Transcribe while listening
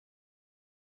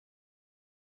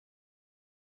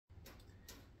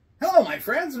Hello, my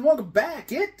friends, and welcome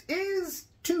back. It is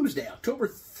Tuesday, October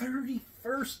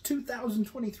 31st,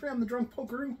 2023. I'm the Drunk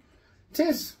Pokeroo.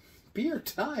 'Tis beer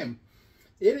time.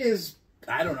 It is,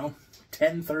 I don't know,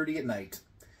 10:30 at night.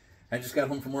 I just got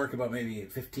home from work about maybe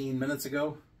 15 minutes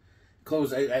ago.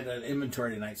 I had an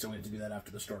inventory tonight, so we had to do that after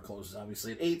the store closes,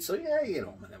 obviously, at 8. So, yeah, you get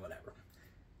home and then whatever.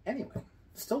 Anyway,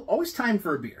 still always time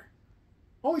for a beer.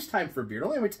 Always time for a beer.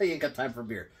 Don't let me tell you ain't got time for a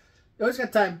beer. You always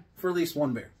got time for at least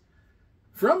one beer.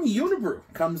 From Unibroue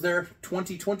comes their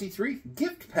 2023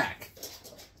 gift pack.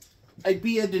 I'd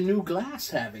be into new glass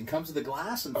having. Comes with the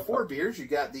glass and 4 beers. You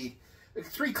got the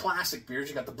 3 classic beers.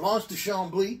 You got the Blanche de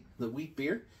Chambly, the wheat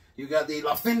beer. You got the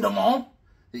La Fin de Monde,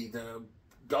 the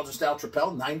Belgian-style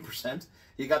Tripel, 9%.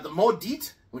 You got the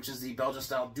Monde, which is the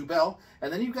Belgian-style Dubel.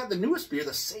 And then you've got the newest beer,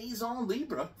 the Saison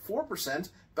Libre,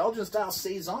 4%, Belgian-style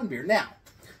Saison beer. Now,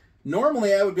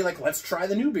 normally I would be like, let's try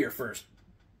the new beer first.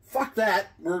 Fuck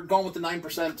that. We're going with the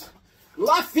 9%.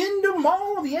 La Fin de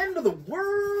Monde, the end of the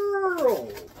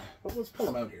world. Well, let's pull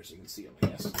them out here so you can see them, I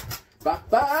guess.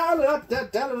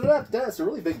 It's a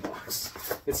really big box.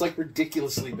 It's like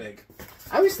ridiculously big.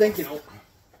 I always think, you know,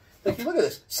 like you look at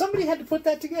this. Somebody had to put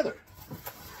that together.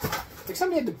 Like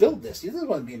somebody had to build this. This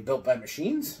wasn't being built by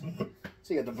machines.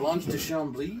 So you got the Blanche de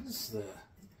Chamblys, the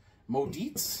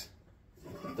Maudites,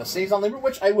 the Saison Libre,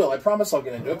 which I will. I promise I'll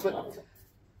get into it, but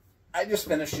I just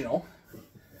finished, you know,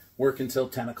 work until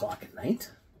 10 o'clock at night.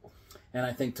 And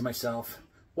I think to myself,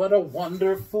 what a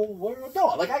wonderful world.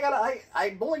 No, like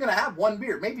I'm only going to have 1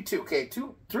 beer, maybe 2. Okay,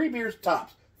 3 beers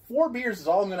tops. 4 beers is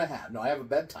all I'm going to have. No, I have a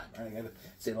bedtime. Right? I got to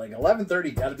say like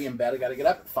 11:30, got to be in bed. I got to get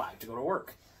up at 5 to go to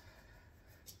work.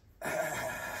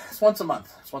 It's once a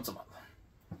month. It's once a month.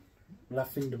 La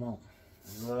Fin de Monde.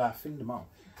 La Fin de Monde.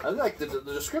 I like the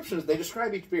descriptions. They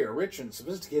describe each beer. A rich and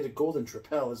sophisticated golden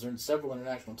Tripel has earned several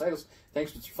international titles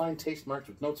thanks to its refined taste marked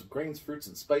with notes of grains, fruits,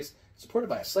 and spice, supported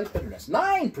by a slight bitterness.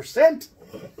 9%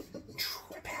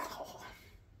 Tripel.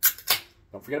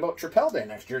 Don't forget about Tripel Day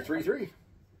next year, 3-3.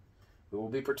 We will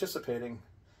be participating.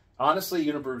 Honestly,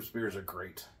 Unibroue's beers are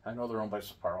great. I know they're owned by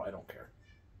Sapporo. I don't care.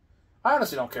 I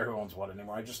honestly don't care who owns what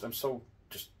anymore. I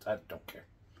don't care.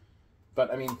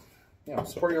 But, I mean, you know,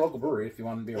 support your local brewery if you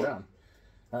want to be around.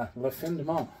 La Fin de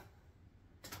Monde.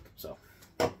 So,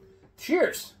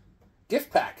 cheers.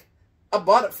 Gift pack. I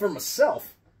bought it for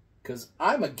myself because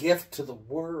I'm a gift to the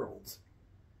world.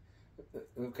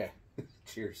 Okay.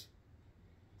 Cheers.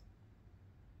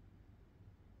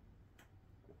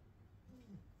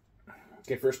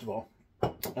 Okay, first of all,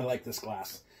 I like this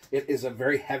glass. It is a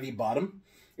very heavy bottom.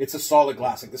 It's a solid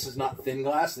glass. Like, this is not thin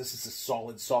glass. This is a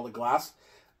solid glass.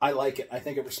 I like it. I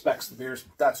think it respects the beers.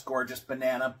 That's gorgeous.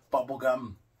 Banana,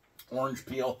 bubblegum, orange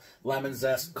peel, lemon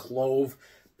zest, clove,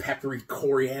 peppery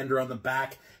coriander on the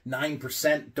back.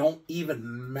 9%. Don't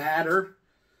even matter.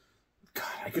 God,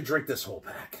 I could drink this whole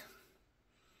pack.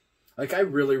 Like, I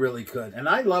really, really could. And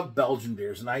I love Belgian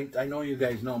beers. And I know you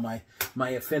guys know my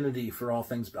affinity for all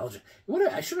things Belgian.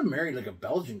 I should have married, like, a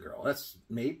Belgian girl. That's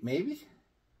maybe?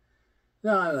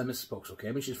 No, I misspoke. Okay.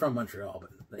 I mean, she's from Montreal,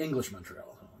 but English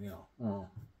Montreal, you know. Oh.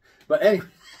 But anyway,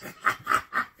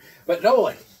 but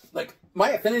no, like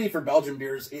my affinity for Belgian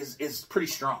beers is pretty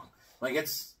strong. Like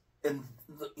and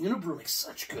the Unibroue makes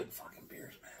such good fucking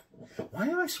beers, man. Why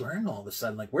am I swearing all of a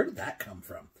sudden? Like, where did that come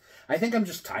from? I think I'm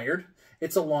just tired.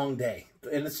 It's a long day,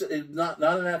 and it's not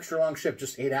an extra long shift,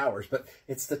 just 8 hours. But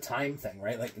it's the time thing,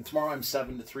 right? Like tomorrow I'm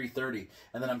 7 to 3:30,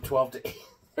 and then I'm 12 to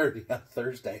 8:30 on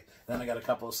Thursday. And then I got a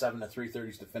couple of 7 to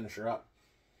 3:30s to finish her up.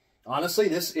 Honestly,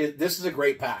 this is a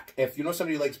great pack. If you know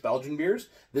somebody who likes Belgian beers,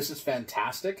 this is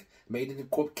fantastic. Made in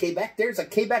Quebec there. It's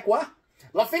like Quebec what?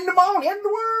 La Fin de Monde, end of the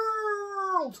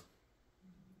world.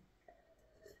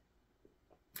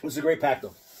 It's a great pack,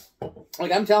 though.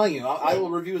 Like, I'm telling you, I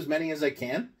will review as many as I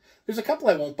can. There's a couple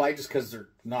I won't buy just because they're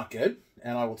not good.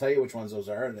 And I will tell you which ones those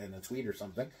are in a tweet or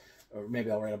something. Or maybe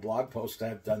I'll write a blog post.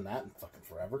 I've done that in fucking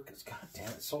forever. Because, god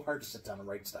damn, it's so hard to sit down and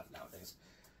write stuff nowadays.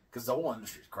 Because the whole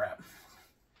industry's crap.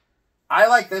 I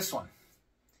like this one.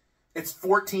 It's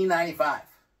 $14.95.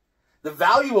 The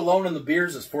value alone in the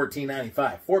beers is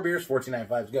 $14.95. 4 beers,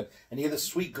 $14.95 is good. And you get this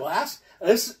sweet glass.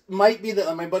 This might be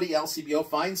my buddy LCBO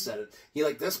Fine said it. He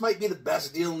like, this might be the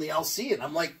best deal in the LC. And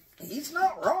I'm like, he's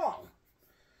not wrong.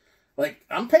 Like,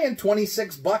 I'm paying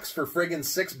 $26 for friggin'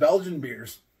 6 Belgian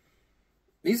beers.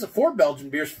 These are 4 Belgian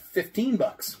beers for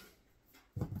 $15.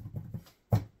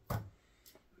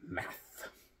 Math.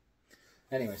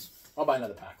 Anyways. I'll buy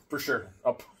another pack, for sure.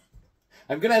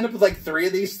 I'm going to end up with like 3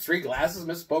 of these, 3 glasses.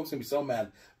 Miss Poke's going to be so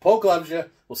mad. Poke loves you.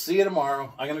 We'll see you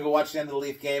tomorrow. I'm going to go watch the end of the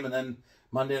Leaf game, and then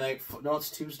Monday night. No,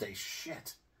 it's Tuesday.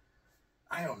 Shit.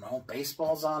 I don't know,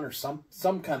 baseball's on or some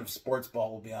kind of sports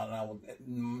ball will be on, and I will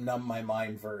numb my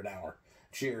mind for an hour.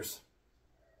 Cheers.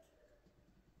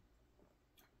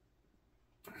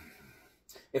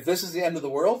 If this is the end of the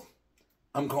world,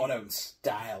 I'm going out in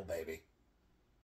style, baby.